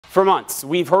For months,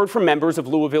 we've heard from members of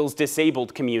Louisville's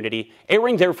disabled community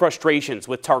airing their frustrations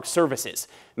with TARC services.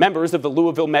 Members of the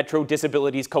Louisville Metro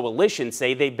Disabilities Coalition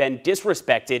say they've been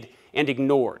disrespected and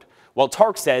ignored, while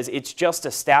TARC says it's just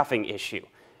a staffing issue.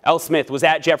 Elle Smith was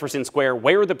at Jefferson Square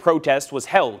where the protest was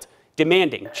held,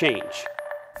 demanding change.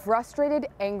 Frustrated,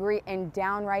 angry, and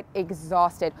downright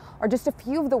exhausted are just a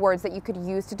few of the words that you could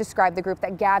use to describe the group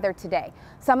that gathered today.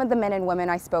 Some of the men and women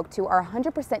I spoke to are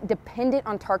 100% dependent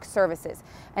on TARC services,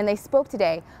 and they spoke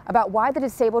today about why the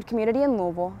disabled community in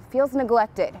Louisville feels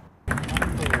neglected.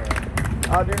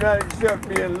 I do not accept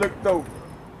being looked over.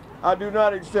 I do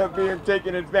not accept being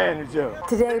taken advantage of.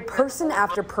 Today, person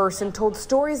after person told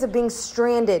stories of being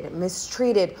stranded,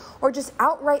 mistreated, or just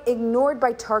outright ignored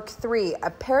by TARC3,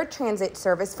 a paratransit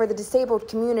service for the disabled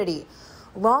community.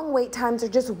 Long wait times are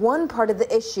just one part of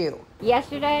the issue.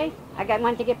 Yesterday, I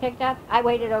went to get picked up. I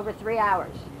waited over 3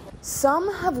 hours.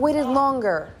 Some have waited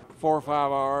longer. 4 or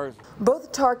 5 hours.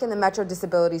 Both TARC and the Metro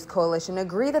Disabilities Coalition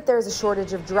agree that there is a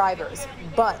shortage of drivers,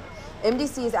 but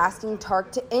MDC is asking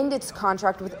TARC to end its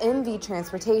contract with MV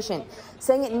Transportation,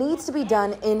 saying it needs to be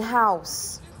done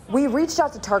in-house. We reached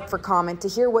out to TARC for comment to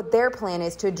hear what their plan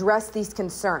is to address these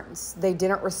concerns. They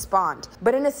didn't respond.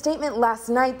 But in a statement last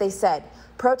night, they said,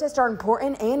 protests are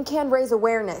important and can raise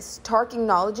awareness. TARC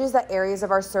acknowledges that areas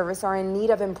of our service are in need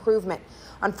of improvement.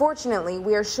 Unfortunately,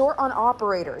 we are short on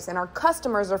operators, and our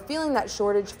customers are feeling that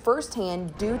shortage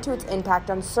firsthand due to its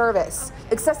impact on service.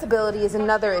 Accessibility is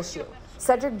another issue.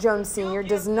 Cedric Jones Sr.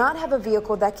 does not have a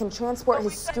vehicle that can transport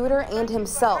his scooter and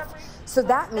himself. So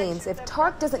that means if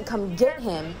TARC doesn't come get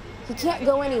him, he can't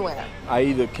go anywhere. I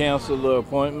either cancel the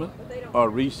appointment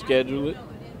or reschedule it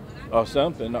or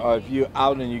something. Or if you're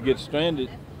out and you get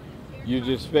stranded, you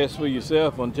just fess for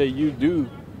yourself until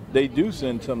they do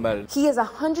send somebody. He is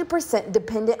 100%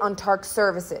 dependent on TARC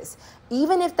services,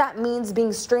 even if that means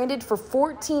being stranded for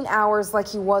 14 hours like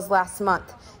he was last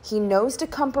month. He knows to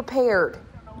come prepared.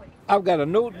 I've got a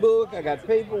notebook, I got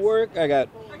paperwork, I got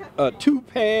 2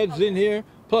 pads in here,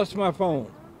 plus my phone.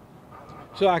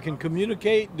 So I can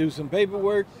communicate, do some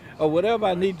paperwork, or whatever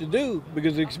I need to do,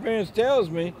 because the experience tells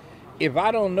me if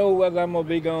I don't know whether I'm going to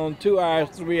be gone 2 hours,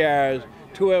 3 hours,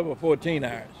 12 or 14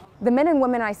 hours. The men and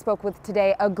women I spoke with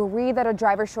today agree that a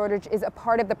driver shortage is a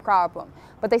part of the problem,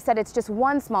 but they said it's just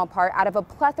one small part out of a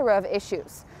plethora of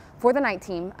issues. For the Night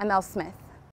Team, I'm Elle Smith.